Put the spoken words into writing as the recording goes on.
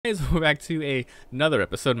Guys, we're back to another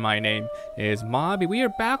episode. My name is Mobby. We are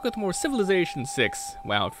back with more Civilization 6.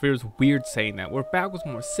 Wow, it feels weird saying that. We're back with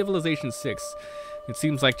more Civilization 6. It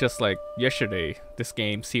seems like just like yesterday, this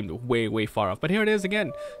game seemed way far off. But here it is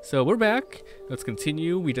again. So we're back. Let's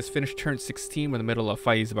continue. We just finished turn 16. We're in the middle of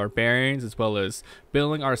fighting the barbarians, as well as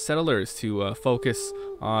building our settlers to focus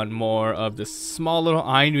on more of this small little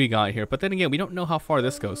island we got here. But then again, we don't know how far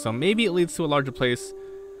this goes. So maybe it leads to a larger place.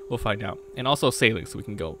 We'll find out. And also sailing so we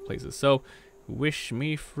can go places. So, wish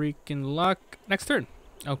me freaking luck. Next turn.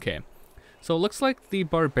 Okay. So, it looks like the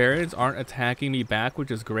barbarians aren't attacking me back,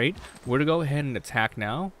 which is great. We're going to go ahead and attack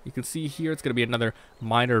now. You can see here it's going to be another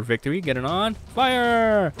minor victory. Get it on.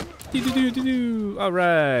 Fire!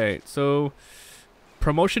 Alright. So,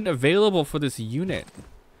 promotion available for this unit.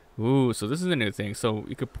 Ooh, so this is a new thing. So,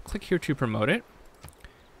 you could click here to promote it.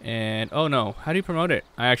 And, oh no. How do you promote it?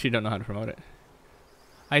 I actually don't know how to promote it.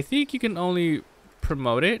 I think you can only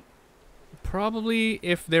promote it probably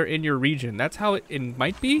if they're in your region. That's how it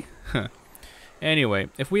might be. Anyway,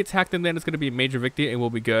 if we attack them, then it's going to be a major victory and we'll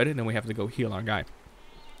be good. And then we have to go heal our guy.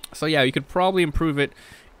 So yeah, you could probably improve it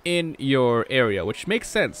in your area, which makes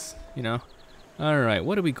sense, you know. Alright,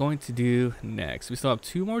 what are we going to do next? We still have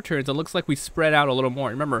 2 more turns. It looks like we spread out a little more.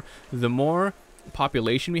 Remember, the more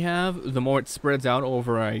population we have, the more it spreads out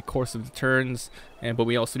over a course of the turns. But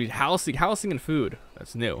we also need housing and food.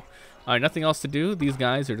 That's new. Alright, nothing else to do. These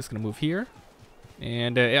guys are just gonna move here,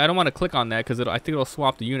 and I don't want to click on that because I think it'll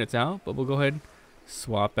swap the units out, but we'll go ahead and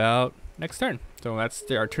swap out next turn. So that's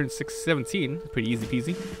our turn 17. Pretty easy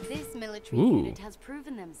peasy. This military unit has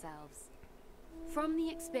proven themselves. From the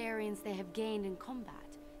experience they have gained in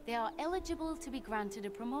combat, they are eligible to be granted a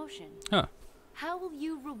promotion. Huh. How will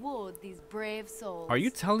you reward these brave souls? Are you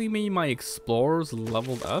telling me my explorers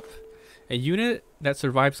leveled up? A unit that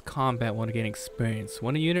survives combat will gain experience.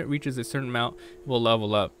 When a unit reaches a certain amount, it will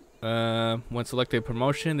level up. When selected a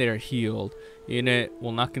promotion, they are healed. Unit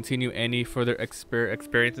will not continue any further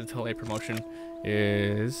experience until a promotion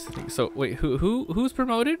is... So, wait, who's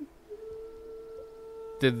promoted?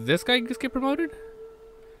 Did this guy just get promoted?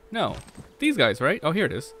 No. These guys, right? Oh, here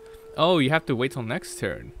it is. Oh, you have to wait till next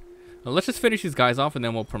turn. Well, let's just finish these guys off and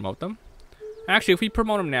then we'll promote them. Actually, if we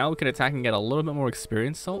promote them now, we can attack and get a little bit more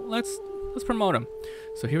experience. So let's promote them.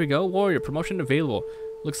 So here we go. Warrior promotion available.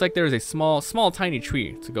 Looks like there's a small tiny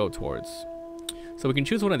tree to go towards. So we can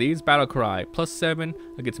choose one of these. Battle cry +7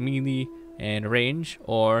 against melee and range,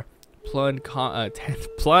 or plun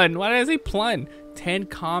 10 why did I say plun 10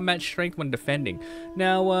 combat strength when defending.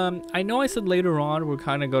 Now I know I said later on we're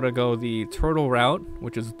kind of gonna go the turtle route,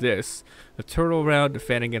 which is this. The turtle route,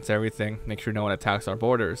 defend against everything, make sure no one attacks our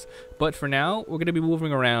borders. But for now we're gonna be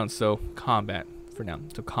moving around, so combat for now.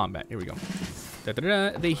 So combat, here we go.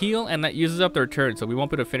 They heal and that uses up their turn, so we won't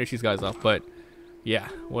be able to finish these guys off. But yeah,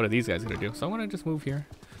 what are these guys gonna do? So I'm gonna just move here.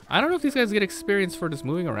 I don't know if these guys get experience for just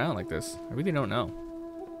moving around like this. I really don't know.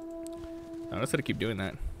 I'm just gonna keep doing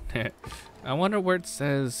that. I wonder where it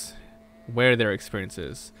says where their experience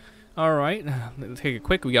is. Alright, let's take it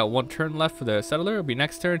quick. We got 1 turn left for the settler. It'll be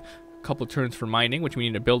next turn. A couple turns for mining, which we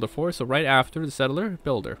need a builder for. So right after the settler,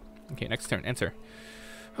 builder. Okay, next turn, enter.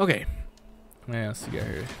 Okay. Yeah, let's see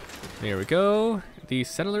here. There we go. The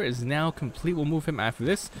settler is now complete. We'll move him after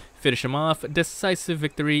this. Finish him off. Decisive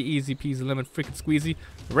victory. Easy peasy lemon freaking squeezy.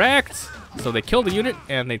 Wrecked! So they kill the unit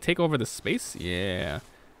and they take over the space. Yeah.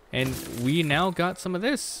 And we now got some of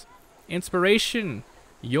this. Inspiration.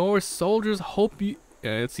 Your soldiers hope you...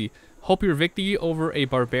 let's see. Hope your victory over a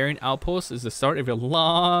barbarian outpost is the start of a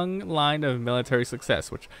long line of military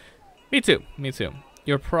success. Which... Me too. Me too.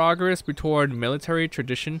 Your progress toward military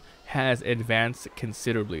tradition has advanced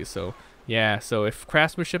considerably. So, yeah. So, if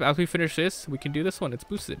craftsmanship, after we finish this, we can do this one. It's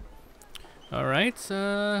boosted. Alright.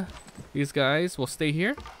 These guys will stay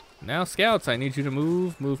here. Now, scouts, I need you to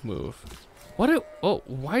move. Oh,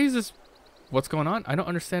 why is this? What's going on? I don't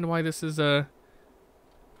understand why this is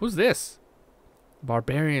who's this?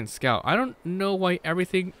 Barbarian scout. I don't know why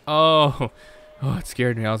everything. Oh, it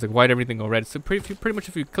scared me. I was like, why'd everything go red? So pretty much,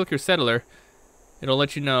 if you click your settler, it'll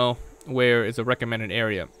let you know where is a recommended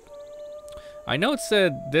area. I know it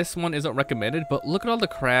said this one isn't recommended, but look at all the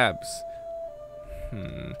crabs.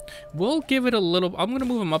 We'll give it a little. I'm gonna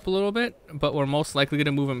move them up a little bit, but we're most likely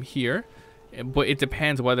gonna move them here. But it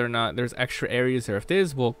depends whether or not there's extra areas there. If there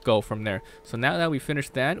is, we'll go from there. So now that we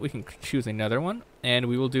finished that, we can choose another one, and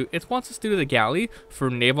we will do. It wants us to do the galley for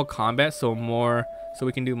naval combat, so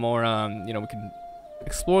we can do more. You know, we can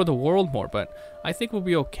explore the world more. But I think we'll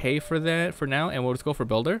be okay for that for now, and we'll just go for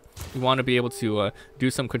builder. We want to be able to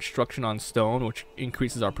do some construction on stone, which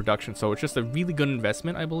increases our production. So it's just a really good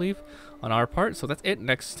investment, I believe, on our part. So that's it.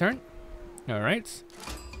 Next turn. All right.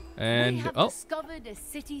 And we have discovered a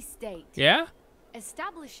city-state. Yeah?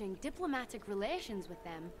 Establishing diplomatic relations with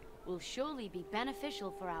them will surely be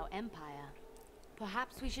beneficial for our empire.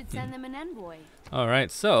 Perhaps we should send them an envoy. All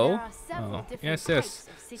right, so There are several different yes, types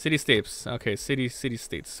of city-states. Okay,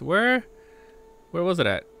 city-states. Where was it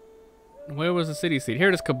at? Where was the city-state? Here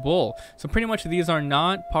it is, Kabul. So pretty much these are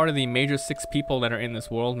not part of the major 6 people that are in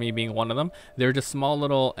this world, me being one of them. They're just small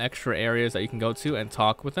little extra areas that you can go to and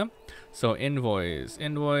talk with them. So envoys,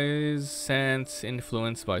 sent,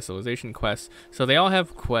 influenced by civilization, quests. So they all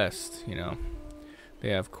have quests, you know. They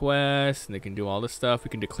have quests, and they can do all this stuff. We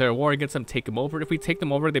can declare war against them, take them over. If we take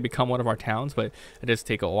them over, they become one of our towns, but it does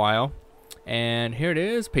take a while. And here it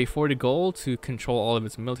is, pay 40 gold to control all of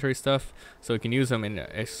its military stuff, so we can use them in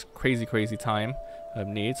a crazy time of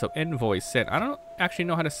need. So envoys sent. I don't actually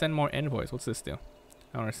know how to send more envoys. What's this do? I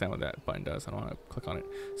don't understand what that button does. I don't want to click on it.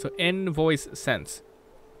 So envoys sent.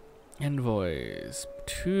 Envoys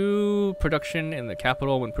to production in the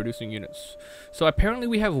capital when producing units. So apparently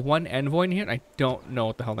we have 1 envoy in here, and I don't know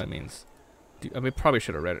what the hell that means. I mean, probably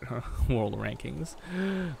should have read it, huh? World rankings.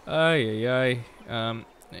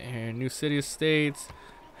 New city-state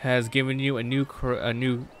has given you a new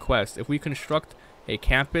quest. If we construct a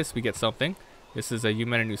campus, we get something. This is you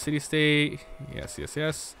met a new city-state.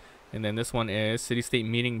 Yes. And then this one is city-state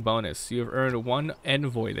meeting bonus. You have earned 1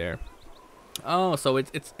 envoy there. Oh, so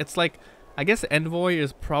it's like, I guess envoy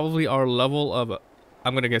is probably our level of,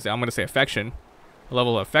 I'm gonna say affection, a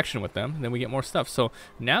level of affection with them. Then we get more stuff. So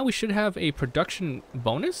now we should have a production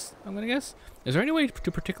bonus, I'm gonna guess. Is there any way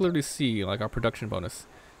to particularly see like our production bonus?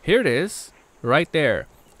 Here it is, right there.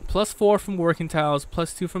 +4 from working tiles,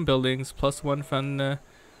 +2 from buildings, +1 from the.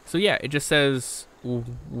 So yeah, it just says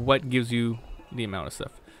what gives you the amount of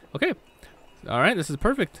stuff. Okay, all right, this is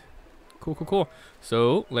perfect. Cool.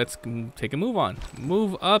 So let's take a move on.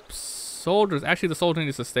 Move up, soldiers. Actually, the soldier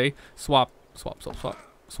needs to stay. Swap.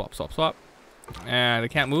 And they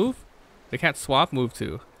can't move. They can't swap. Move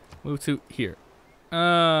to here.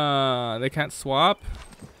 They can't swap.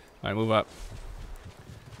 All right, move up.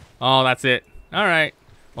 Oh, that's it. All right.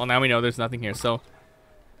 Well, now we know there's nothing here. So,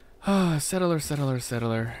 settler.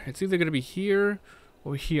 It's either gonna be here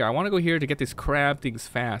or here. I want to go here to get these crab things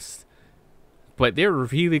fast. But they're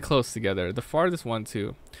really close together. The farthest 1,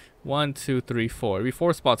 2, 3, 4. It'd be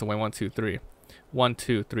 4 spots away. 1, 2, 3. 1,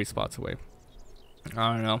 2, 3 spots away.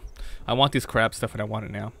 I don't know. I want these crab stuff and I want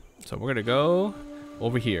it now. So we're gonna go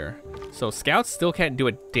over here. So scouts still can't do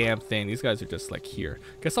a damn thing. These guys are just like here.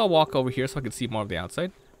 Guess I'll walk over here so I can see more of the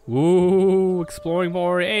outside. Woo! Exploring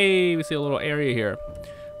more. Hey, we see a little area here.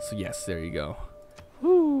 So yes, there you go.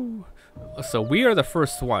 Woo! So we are the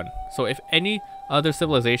first one. So if any other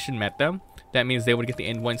civilization met them, that means they would get the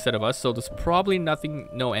envoy instead of us. So there's probably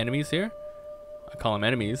no enemies here. I call them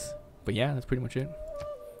enemies. But yeah, that's pretty much it.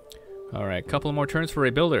 Alright, couple more turns for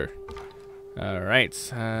a builder.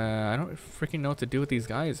 Alright. I don't freaking know what to do with these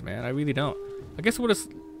guys, man. I really don't. I guess we'll just...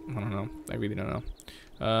 I don't know. I really don't know.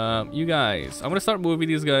 You guys. I'm going to start moving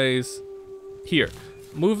these guys here.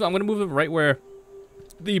 I'm going to move them right where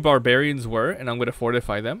the barbarians were. And I'm going to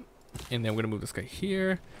fortify them. And then I'm going to move this guy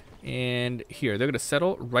here. And here. They're going to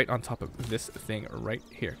settle right on top of this thing right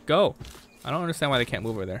here. Go. I don't understand why they can't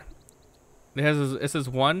move over there. It says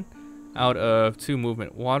 1 out of 2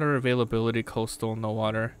 movement. Water availability, coastal, no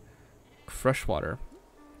water. Freshwater.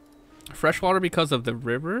 Freshwater because of the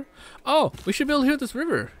river? Oh, we should build here at this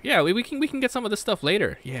river. Yeah, we can get some of this stuff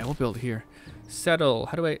later. Yeah, we'll build here. Settle.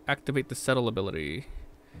 How do I activate the settle ability?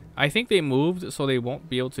 I think they moved, so they won't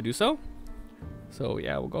be able to do so. So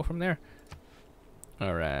yeah, we'll go from there.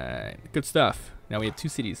 Alright, good stuff. Now we have 2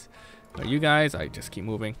 cities. You guys, I just keep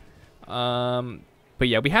moving. But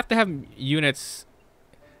yeah, we have to have units,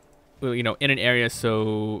 well, you know, in an area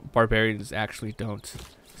so barbarians actually don't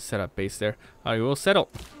set up base there. We will settle.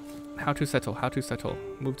 How to settle? How to settle?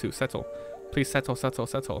 Move to settle. Please settle.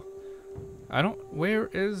 I don't. Where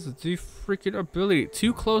is the freaking ability?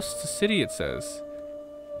 Too close to city, it says.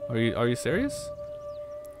 Are you serious?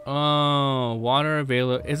 Oh, water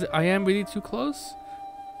available. Is it? I am really too close.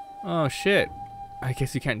 Oh shit. I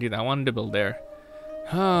guess you can't do that. I wanted to build there.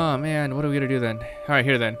 Oh man, what are we gonna do then? All right,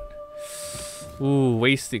 here then. Ooh,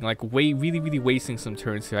 wasting, like really wasting some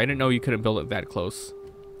turns here. I didn't know you couldn't build it that close,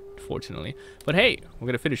 fortunately. But hey, we're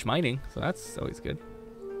gonna finish mining, so that's always good.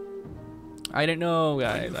 I didn't know,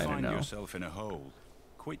 guys. I didn't know. Yourself in a hole.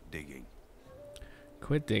 Quit digging.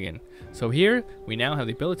 Quit digging. So here we now have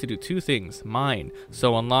the ability to do 2 things. Mine.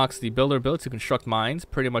 So unlocks the builder ability to construct mines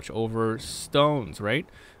pretty much over stones, right?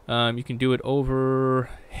 You can do it over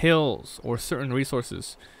hills or certain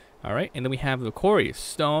resources. All right, and then we have the quarry,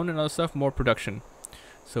 stone and other stuff, more production.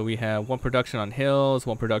 So we have 1 production on hills,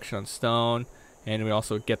 1 production on stone, and we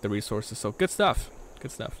also get the resources. So good stuff.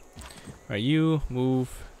 Good stuff. All right, you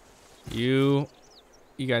move. You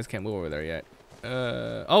guys can't move over there yet.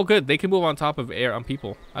 Oh, good. They can move on top of air on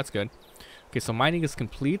people. That's good. Okay, so mining is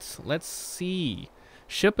complete. Let's see.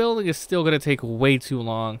 Shipbuilding is still gonna take way too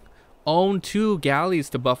long. Own 2 galleys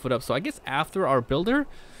to buff it up. So I guess after our builder,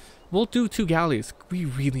 we'll do 2 galleys. We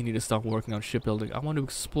really need to stop working on shipbuilding. I want to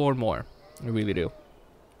explore more. I really do.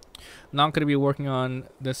 Not going to be working on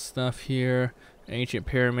this stuff here. Ancient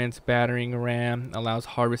pyramids, battering ram, allows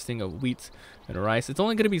harvesting of wheat and rice. It's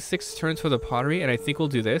only going to be 6 turns for the pottery, and I think we'll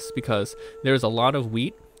do this because there's a lot of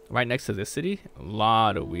wheat right next to this city. A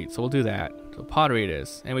lot of wheat, so we'll do that. So pottery it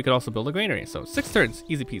is. And we could also build a granary. So 6 turns,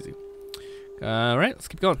 easy peasy. Alright, let's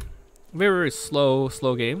keep going. Very, very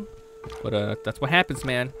slow game. But that's what happens,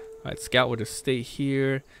 man. Alright, scout will just stay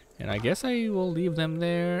here. And I guess I will leave them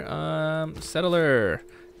there. Settler.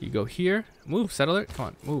 You go here. Move, settler. Come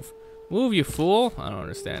on, move. Move, you fool. I don't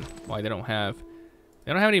understand why they don't have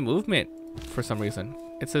any movement for some reason.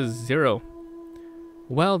 It says 0.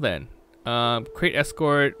 Well then. Create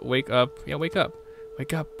escort. Wake up. Yeah, wake up.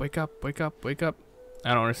 Wake up, wake up, wake up, wake up.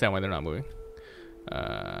 I don't understand why they're not moving.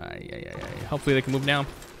 Yeah. Hopefully they can move now.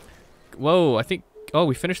 Whoa, I think... Oh,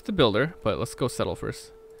 we finished the builder, but let's go settle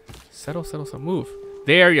first. Settle, move.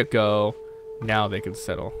 There you go. Now they can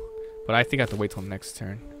settle. But I think I have to wait till next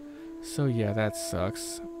turn. So yeah, that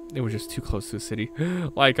sucks. They were just too close to the city.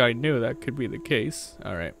 Like I knew that could be the case.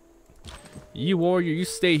 Alright. You warrior, you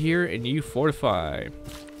stay here and you fortify.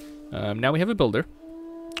 Now we have a builder.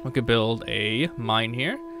 We could build a mine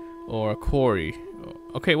here. Or a quarry.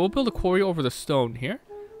 Okay, we'll build a quarry over the stone here.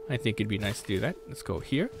 I think it'd be nice to do that. Let's go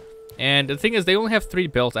here. And the thing is, they only have 3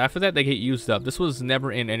 built. After that, they get used up. This was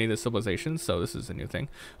never in any of the civilizations, so this is a new thing.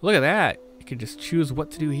 Look at that. You can just choose what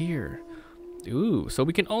to do here. Ooh, so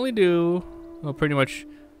we can only do, well, pretty much,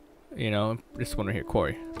 you know, this one right here,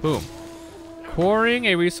 quarry. Boom. Quarrying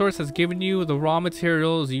a resource has given you the raw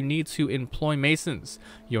materials you need to employ masons.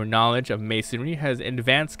 Your knowledge of masonry has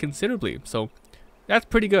advanced considerably. So that's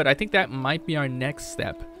pretty good. I think that might be our next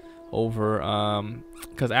step over,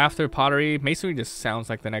 because after pottery, masonry just sounds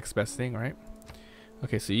like the next best thing, right?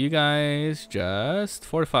 Okay, so you guys just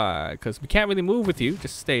fortify, because we can't really move with you.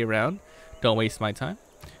 Just stay around. Don't waste my time.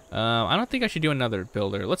 I don't think I should do another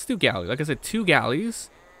builder. Let's do galley. Like I said, 2 galleys,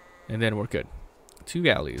 and then we're good. 2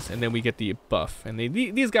 galleys, and then we get the buff. And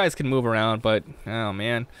these guys can move around, but oh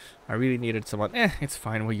man, I really needed someone. It's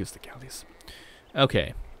fine. We'll use the galleys.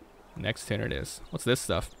 Okay, next turn it is. What's this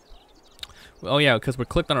stuff? Oh yeah, because we're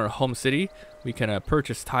clicked on our home city, we can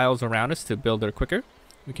purchase tiles around us to build there quicker.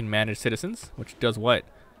 We can manage citizens, which does what?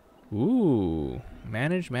 Ooh,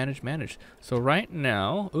 manage. So right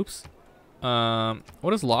now, oops. What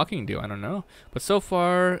does locking do? I don't know. But so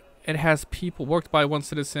far, it has people worked by 1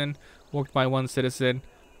 citizen, worked by 1 citizen,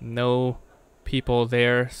 no people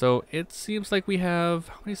there. So it seems like we have,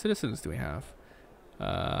 how many citizens do we have?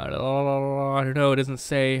 I don't know. It doesn't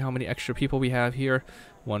say how many extra people we have here.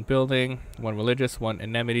 1 building, 1 religious, 1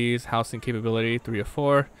 amenities, housing capability, 3 of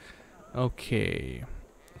 4. Okay.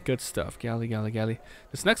 Good stuff. Galley.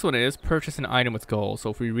 This next one is purchase an item with gold. So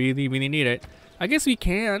if we really need it, I guess we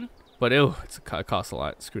can. But ew, it costs a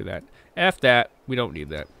lot. Screw that. F that. We don't need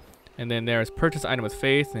that. And then there's purchase item with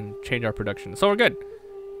faith and change our production. So we're good.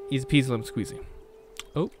 Easy peasy lemon squeezy.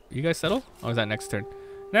 Oh, you guys settle? Or is that next turn?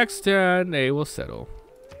 Next turn, they will settle.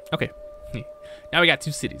 Okay. Now we got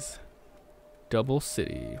 2 cities. Double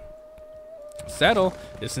city. Settle.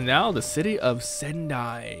 This is now the city of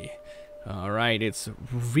Sendai. Alright, it's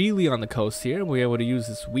really on the coast here. We're able to use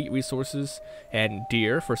this wheat resources and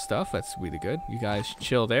deer for stuff. That's really good. You guys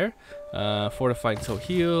chill there. Fortify until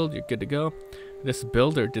healed. You're good to go. This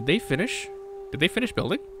builder, did they finish? Did they finish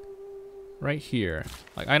building? Right here.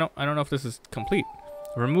 Like I don't know if this is complete.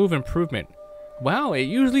 Remove improvement. Wow, it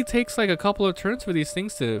usually takes like a couple of turns for these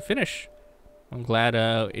things to finish. I'm glad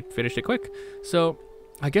it finished it quick. So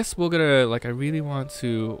I guess we're gonna, like, I really want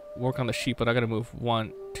to work on the sheep, but I gotta move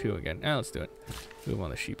 1, 2 again. Let's do it. Move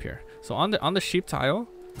on the sheep here. So on the sheep tile,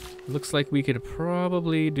 looks like we could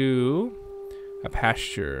probably do a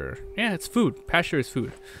pasture. Yeah, it's food. Pasture is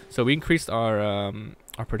food. So we increased our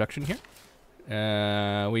production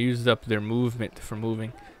here. We used up their movement for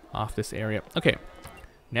moving off this area. Okay.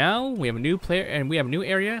 Now we have a new player and we have a new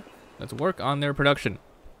area. Let's work on their production.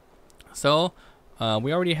 So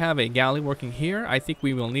we already have a galley working here. I think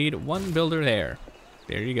we will need 1 builder there.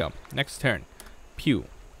 There you go. Next turn. Pew.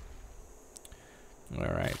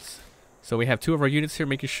 Alright. So we have 2 of our units here,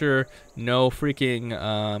 making sure no freaking...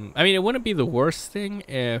 I mean, it wouldn't be the worst thing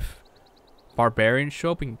if barbarians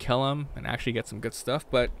show up, we can kill them and actually get some good stuff.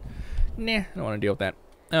 But nah, I don't want to deal with that.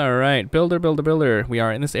 All right, builder, builder, builder. We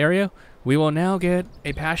are in this area. We will now get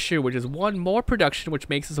a pasture, which is 1 more production, which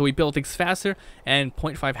makes it so we build things faster, and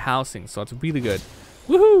 0.5 housing. So it's really good.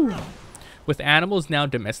 Woohoo! With animals now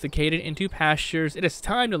domesticated into pastures, it is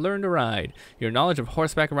time to learn to ride. Your knowledge of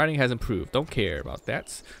horseback riding has improved. Don't care about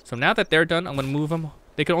that. So now that they're done, I'm going to move them.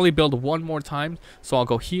 They can only build 1 more time. So I'll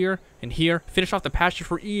go here and here. Finish off the pasture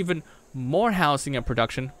for even more housing and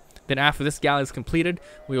production. Then after this galley is completed,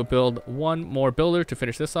 we will build 1 more builder to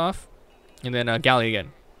finish this off. And then a galley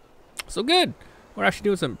again. So good. We're actually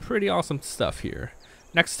doing some pretty awesome stuff here.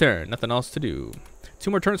 Next turn. Nothing else to do. 2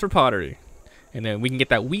 more turns for pottery. And then we can get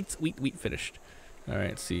that wheat finished. Alright,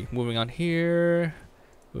 let's see. Moving on here.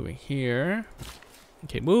 Moving here.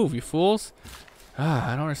 Okay, move, you fools.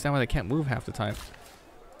 I don't understand why they can't move half the time.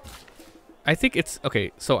 I think it's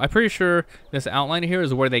okay, so I'm pretty sure this outline here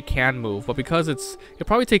is where they can move, but because it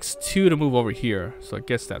probably takes 2 to move over here, so I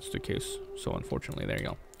guess that's the case. So unfortunately, there you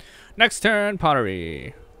go. Next turn,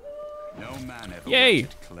 pottery. No man ever Yay!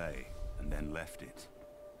 wasted clay and then left it.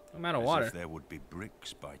 Amount of As water. if there would be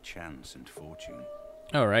bricks by chance and fortune.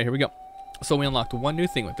 All right, here we go. So we unlocked 1 new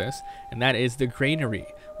thing with this, and that is the granary.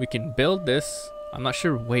 We can build this. I'm not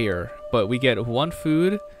sure where, but we get 1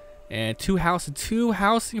 food and 2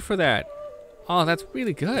 housing for that. Oh, that's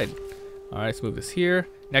really good. All right, let's move this here.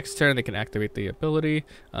 Next turn, they can activate the ability.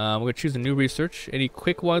 We're gonna choose a new research. Any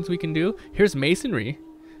quick ones we can do? Here's masonry,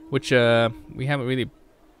 which we haven't really.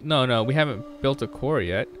 No, we haven't built a core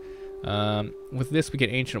yet. With this, we get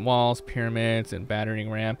ancient walls, pyramids, and battering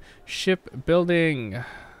ram. Ship building,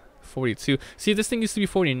 42. See, this thing used to be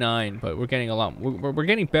 49, but we're getting a lot. We're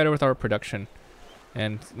getting better with our production.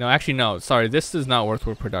 And no, actually no. Sorry, this is not worth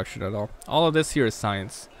production at all. All of this here is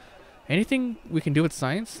science. Anything we can do with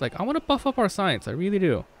science? Like, I want to buff up our science. I really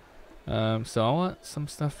do. So I want some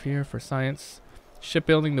stuff here for science.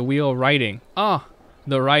 Shipbuilding, the wheel, writing. Ah,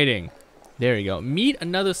 the writing. There you go. Meet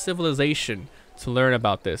another civilization to learn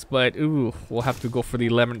about this. But, ooh, we'll have to go for the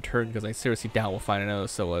 11th turn because I seriously doubt we'll find another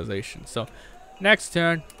civilization. So, next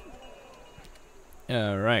turn.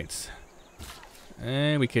 Alright.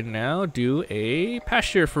 And we can now do a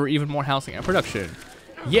pasture for even more housing and production.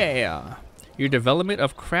 Yeah! Your development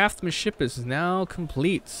of craftsmanship is now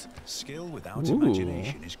complete. Skill without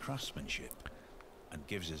imagination is craftsmanship, and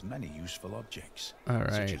gives us many useful objects,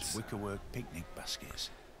 such as wickerwork picnic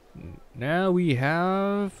baskets. Now we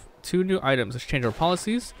have 2 new items. Let's change our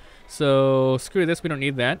policies. So screw this, we don't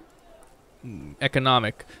need that.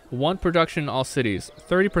 Economic. 1 production in all cities.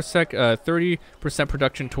 30%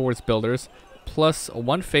 production towards builders, plus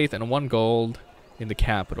 1 faith and 1 gold in the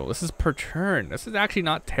capital. This is per turn. This is actually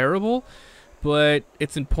not terrible, but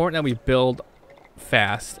it's important that we build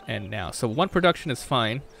fast and now. So 1 production is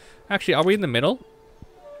fine. Actually, are we in the middle?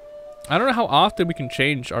 I don't know how often we can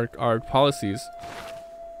change our policies.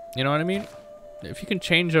 You know what I mean? If you can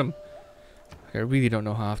change them. I really don't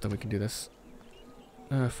know how often we can do this.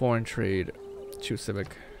 Foreign trade. Choose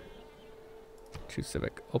civic. Choose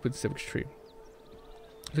civic. Open civics tree.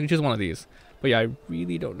 So we can choose one of these. But yeah, I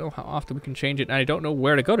really don't know how often we can change it. And I don't know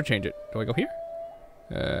where to go to change it. Do I go here?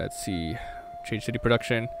 Let's see. Change city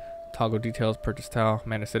production. Toggle details. Purchase tile.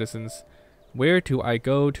 Manage citizens. Where do I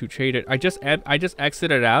go to trade it? I just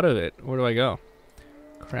exited out of it. Where do I go?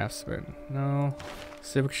 Craftsman. No.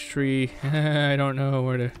 Civics tree. I don't know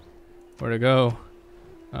where to go.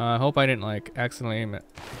 I hope I didn't like accidentally aim it.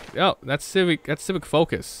 Oh, that's civic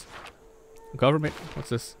focus. Government. What's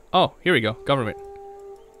this? Oh, here we go. Government.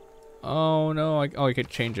 Oh no. I could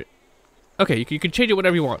change it. Okay, you can change it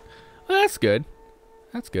whatever you want. Oh, that's good.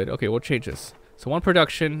 That's good. Okay, we'll change this. So 1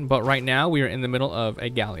 production, but right now we are in the middle of a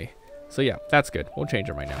galley. So yeah, that's good. We'll change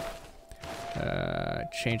it right now.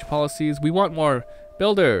 Change policies. We want more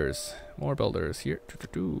builders. More builders here.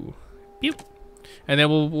 Pew. And then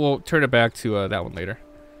we'll turn it back to that one later.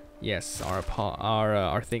 Yes,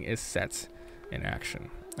 our thing is set in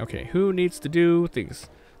action. Okay, who needs to do things?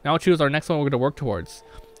 Now we'll choose our next one we're going to work towards.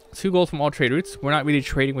 2 gold from all trade routes. We're not really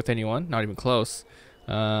trading with anyone. Not even close.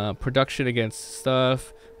 Production against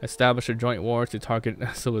stuff. Establish a joint war to target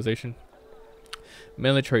civilization.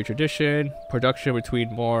 Military tradition. Production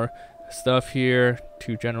between more stuff here.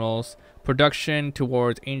 2 generals. Production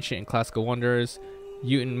towards ancient and classical wonders.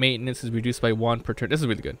 Mutant maintenance is reduced by 1 per turn. This is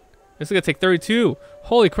really good. This is going to take 32.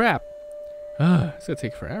 Holy crap. It's going to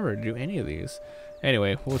take forever to do any of these.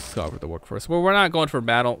 Anyway, we'll just go over the work first. Well, we're not going for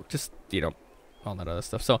battle. Just, you know, all that other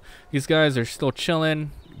stuff. So, these guys are still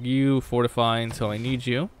chilling. You fortify until I need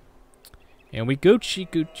you. And we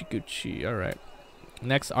Gucci. Alright.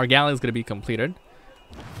 Next, our galley is going to be completed.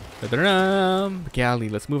 Galley,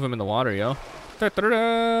 let's move him in the water, yo.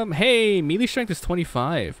 Hey, melee strength is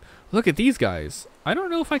 25. Look at these guys. I don't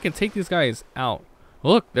know if I can take these guys out.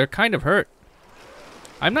 Look, they're kind of hurt.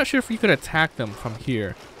 I'm not sure if you could attack them from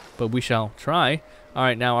here, but we shall try. All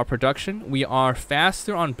right, now our production. We are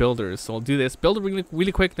faster on builders, so we'll do this. Build it really,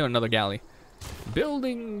 really quick. No, another galley.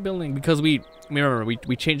 Building, because we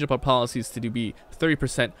changed up our policies to be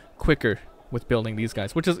 30% quicker with building these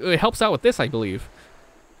guys, which is it helps out with this, I believe.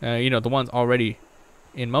 You know, the ones already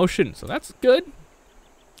in motion, so that's good.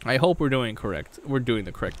 I hope we're doing correct. We're doing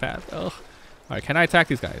the correct path. Oh, all right. Can I attack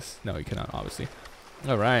these guys? No, you cannot, obviously.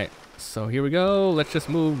 All right. So here we go. Let's just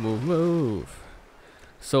move.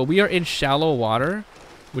 So we are in shallow water,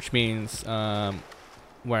 which means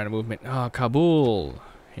we're in a movement. Oh, Kabul.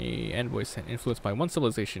 Hey, envoy sent, influenced by one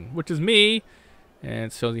civilization, which is me, and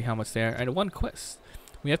it shows you how much there. And one quest.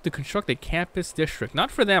 We have to construct a campus district. Not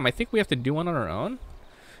for them. I think we have to do one on our own.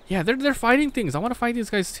 Yeah, they're fighting things. I want to fight these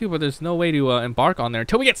guys too, but there's no way to embark on there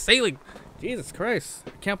until we get sailing. Jesus Christ.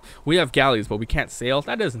 We have galleys, but we can't sail.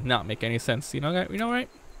 That does not make any sense. You know, right?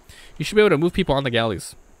 You should be able to move people on the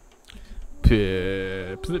galleys.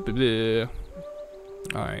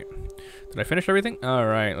 Alright. Did I finish everything?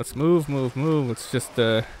 Alright, let's move. Let's just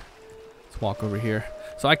let's walk over here.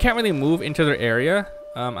 So I can't really move into their area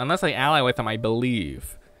unless I ally with them, I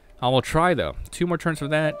believe. I will try though. 2 more turns for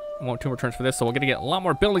that. 2 more turns for this. So we're gonna get a lot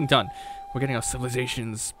more building done. We're getting our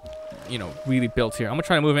civilizations, you know, really built here. I'm gonna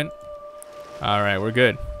try to move in. All right, we're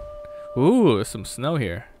good. Ooh, there's some snow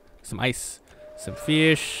here, some ice, some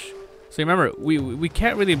fish. So remember, we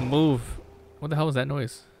can't really move. What the hell was that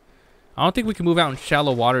noise? I don't think we can move out in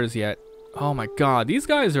shallow waters yet. Oh my God, these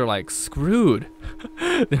guys are like screwed.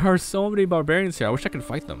 There are so many barbarians here. I wish I could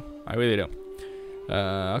fight them. I really do.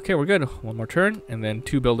 Okay, we're good. 1 more turn, and then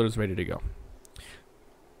 2 builders ready to go.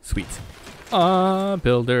 Sweet.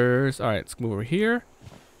 Builders. All right, let's move over here.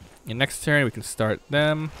 And next turn, we can start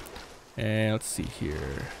them. And let's see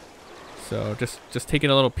here. So just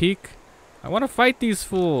taking a little peek. I want to fight these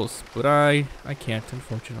fools, but I can't,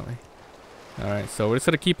 unfortunately. All right, so we're just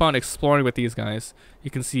gonna keep on exploring with these guys.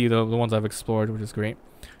 You can see the ones I've explored, which is great.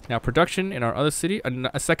 Now, production in our other city,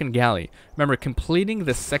 a second galley. Remember, completing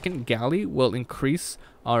the second galley will increase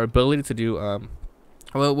our ability to do,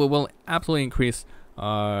 will absolutely increase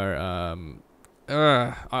our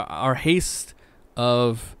haste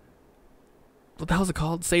of, what the hell is it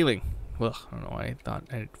called? Sailing. Ugh, I don't know why I thought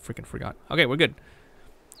I freaking forgot. Okay, we're good.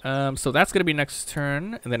 So that's gonna be next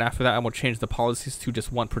turn, and then after that, I will change the policies to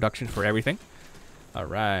just 1 production for everything. All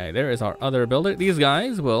right, there is our other builder. These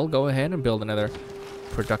guys will go ahead and build another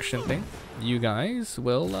production thing. You guys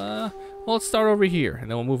will well, let's start over here and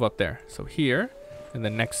then we'll move up there. So here, and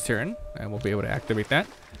then next turn, and we'll be able to activate that.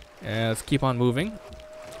 And let's keep on moving.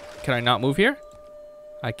 Can I not move here?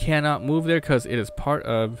 I cannot move there because it is part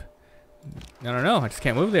of, I don't know, I just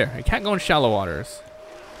can't move there. I can't go in shallow waters.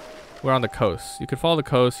 We're on the coast. You could follow the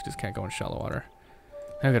coast, you just can't go in shallow water.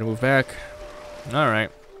 I'm gonna move back. All right,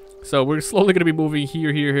 so we're slowly gonna be moving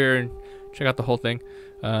here, and check out the whole thing.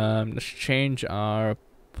 Let's change our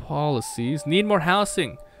policies. Need more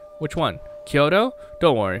housing. Which one? Kyoto?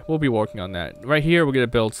 Don't worry, we'll be working on that. Right here, we're gonna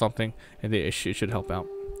build something, and it should help out.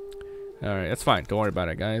 All right, that's fine. Don't worry about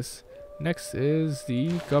it, guys. Next is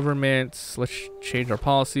the government. Let's change our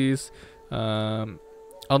policies.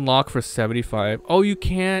 Unlock for 75. Oh, you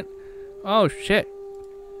can't. Oh shit.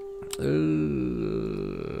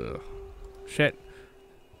 Shit.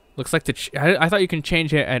 Looks like I thought you can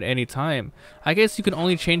change it at any time. I guess you can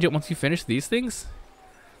only change it once you finish these things.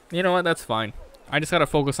 You know what? That's fine. I just gotta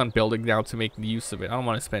focus on building now to make use of it. I don't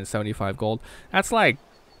want to spend 75 gold. That's like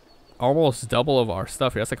almost double of our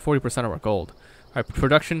stuff here. That's like 40% of our gold. All right,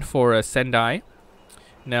 production for Sendai.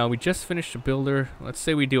 Now we just finished a builder. Let's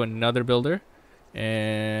say we do another builder,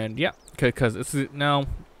 and yeah, because this is now.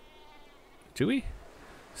 Do we?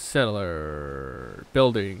 Settler,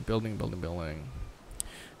 building.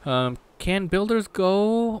 Can builders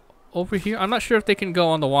go over here? I'm not sure if they can go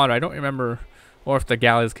on the water. I don't remember, or if the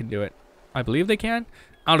galleys can do it. I believe they can.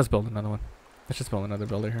 I'll just build another one. Let's just build another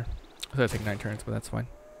builder here. It's gonna take 9 turns, but that's fine.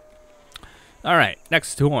 All right,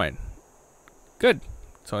 next one. Good.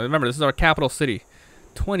 So remember, this is our capital city.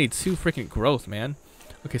 22 freaking growth, man.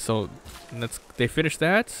 Okay, so they finished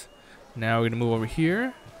that. Now we're gonna move over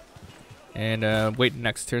here and wait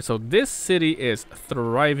next turn. So this city is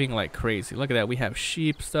thriving like crazy. Look at that. We have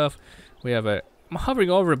sheep stuff. We have a. I'm hovering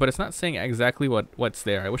over it, but it's not saying exactly what's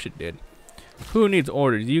there. I wish it did. Who needs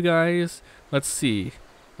orders? You guys. Let's see.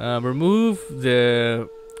 Remove the.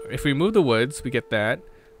 If we remove the woods, we get that.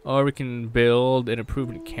 Or we can build an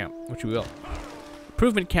improvement camp, which we will.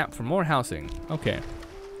 Improvement camp for more housing. Okay.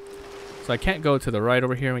 So I can't go to the right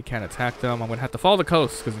over here. We can't attack them. I'm gonna have to follow the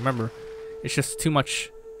coast because remember, it's just too much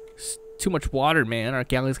water, man. Our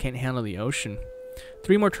galleys can't handle the ocean.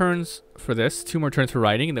 3 more turns for this, 2 more turns for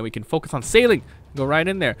riding, and then we can focus on sailing. Go right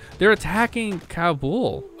in there. They're attacking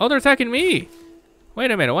Kabul. Oh, they're attacking me.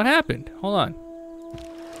 Wait a minute, what happened? Hold on.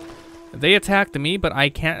 They attacked me, but I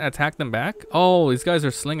can't attack them back? Oh, these guys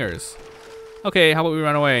are slingers. Okay, how about we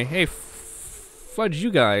run away? Hey, fudge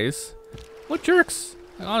you guys. What jerks?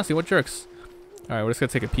 Honestly, what jerks? Alright, we're just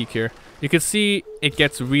gonna take a peek here. You can see it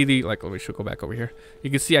gets really, like, we should go back over here.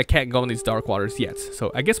 You can see I can't go in these dark waters yet.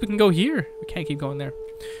 So I guess we can go here. We can't keep going there.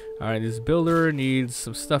 Alright, this builder needs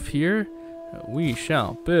some stuff here. We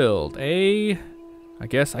shall build a... I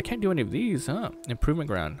guess I can't do any of these, huh? Improvement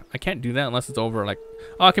ground. I can't do that unless it's over, like...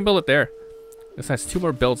 Oh, I can build it there. This has 2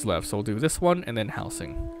 more builds left, so we'll do this one and then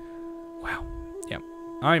housing. Wow. Yeah.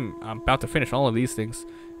 I'm about to finish all of these things.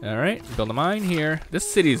 Alright, build a mine here.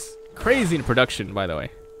 This city's crazy in production, by the way.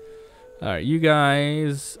 Alright, you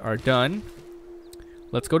guys are done.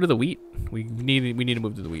 Let's go to the wheat. We need to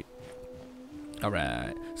move to the wheat.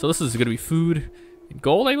 Alright. So this is gonna be food and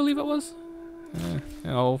gold, I believe it was.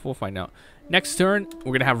 We'll find out. Next turn,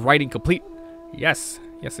 we're gonna have writing complete. Yes.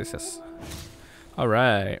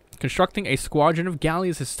 Alright. Constructing a squadron of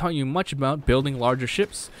galleys has taught you much about building larger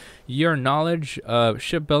ships. Your knowledge of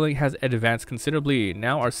shipbuilding has advanced considerably.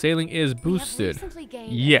 Now our sailing is boosted.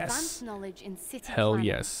 Yes. Hell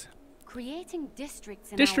yes. Creating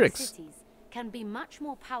districts in our cities can be much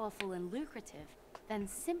more powerful and lucrative than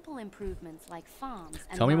simple improvements like farms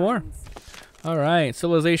and Tell me more. Alright,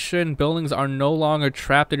 civilization buildings are no longer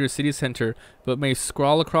trapped in your city center, but may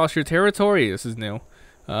scroll across your territory. This is new.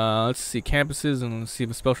 Let's see, campuses, and let's see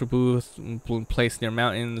if a special booth placed near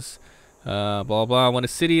mountains. Blah blah. When a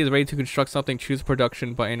city is ready to construct something, choose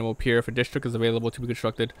production button and will appear if a district is available to be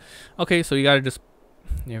constructed. Okay, so you gotta just,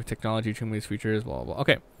 you have technology, too many features, blah blah.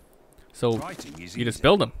 Okay, so you just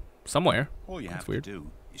build them somewhere. All you have to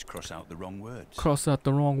do is cross out the wrong words. Cross out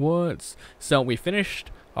the wrong words. So we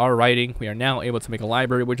finished our writing. We are now able to make a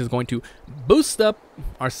library, which is going to boost up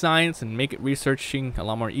our science and make it researching a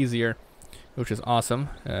lot more easier, which is awesome.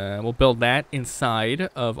 We'll build that inside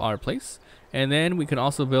of our place. And then we can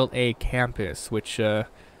also build a campus, which, oh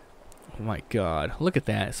my god, look at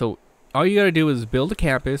that. So all you gotta do is build a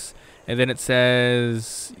campus, and then it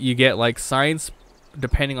says you get like science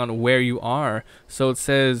depending on where you are. So it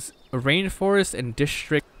says rainforest and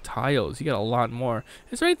district tiles. You get a lot more.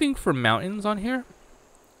 Is there anything for mountains on here?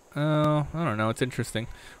 I don't know. It's interesting.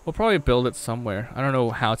 We'll probably build it somewhere. I don't know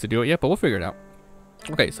how to do it yet, but we'll figure it out.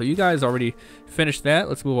 Okay, so you guys already finished that.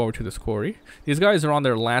 Let's move over to this quarry. These guys are on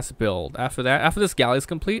their last build. After that, after this galley is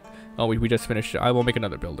complete, oh, we just finished it. I will make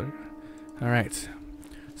another builder. All right.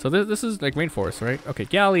 So this is like rainforest, right? Okay,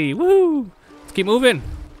 galley. Woo! Let's keep moving.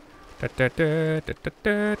 Let's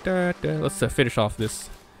finish off this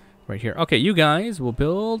right here. Okay, you guys will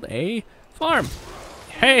build a farm.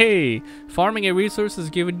 Hey! Farming a resource has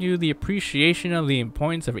given you the appreciation of the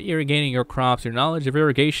importance of irrigating your crops. Your knowledge of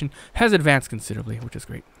irrigation has advanced considerably, which is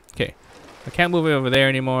great. Okay, I can't move it over there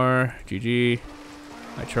anymore. GG.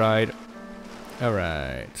 I tried.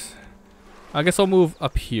 Alright. I guess I'll move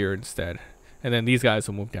up here instead. And then these guys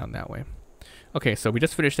will move down that way. Okay, so we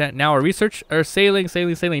just finished that. Now our research, our sailing.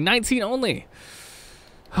 19 only.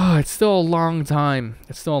 Oh, it's still a long time.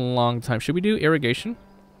 Should we do irrigation?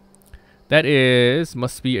 That is,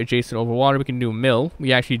 must be adjacent over water. We can do a mill.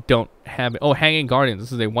 We actually don't have it. Oh, hanging gardens.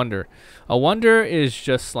 This is a wonder. A wonder is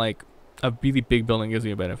just like a really big building gives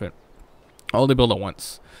you a benefit. Only build it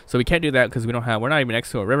once. So we can't do that because we're not even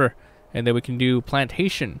next to a river. And then we can do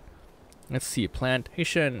plantation. Let's see,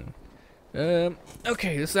 plantation.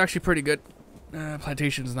 Okay, this is actually pretty good.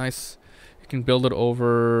 Plantation is nice. You can build it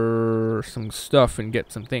over some stuff and get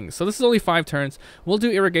some things. So this is only 5 turns. We'll do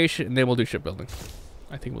irrigation and then we'll do shipbuilding.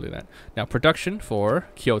 I think we'll do that. Now, production for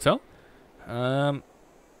Kyoto. I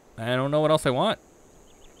don't know what else I want.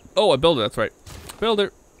 Oh, a builder. That's right.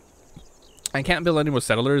 Builder. I can't build any more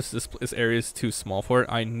settlers. This area is too small for it.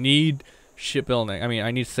 I need shipbuilding. I mean,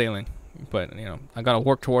 I need sailing. But, you know, I got to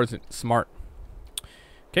work towards it smart.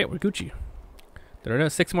 Okay, we're Gucci. There are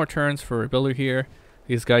 6 more turns for a builder here.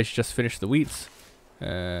 These guys just finished the wheats.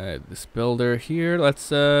 This builder here. Let's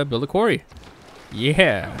build a quarry.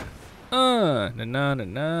 Yeah.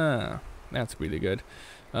 That's really good.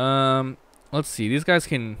 Let's see. These guys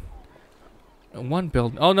can one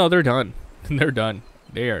build. Oh no, they're done. They're done.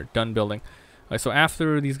 They are done building. So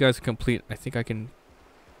after these guys are complete, I think I can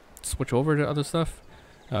switch over to other stuff.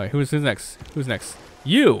 Who's next? Who's next?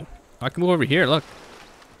 You. I can move over here. Look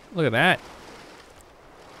at that.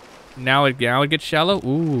 Now it gets shallow.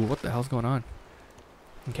 Ooh, what the hell's going on?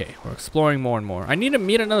 Okay, we're exploring more and more. I need to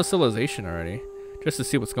meet another civilization already, just to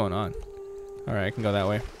see what's going on. All right, I can go that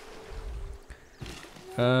way.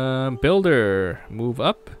 Builder, move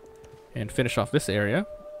up and finish off this area.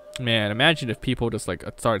 Man, imagine if people just like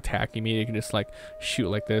start attacking me. You can just like shoot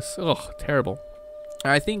like this. Oh, terrible.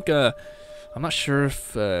 I think I'm not sure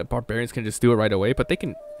if barbarians can just do it right away, but they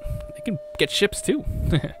can get ships too.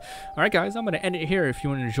 Alright guys, I'm gonna end it here. If you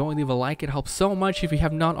want to enjoy, leave a like. It helps so much. If you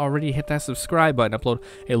have not already, hit that subscribe button. Upload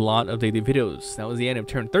a lot of daily videos. That was the end of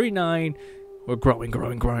turn 39. We're growing.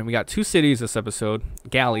 We got 2 cities this episode,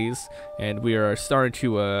 galleys, and we are starting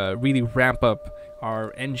to really ramp up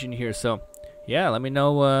our engine here. So yeah, let me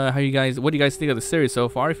know what do you guys think of the series so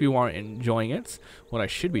far, if you are enjoying it, what I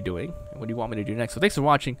should be doing, and what do you want me to do next. So thanks for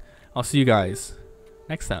watching. I'll see you guys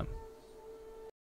next time.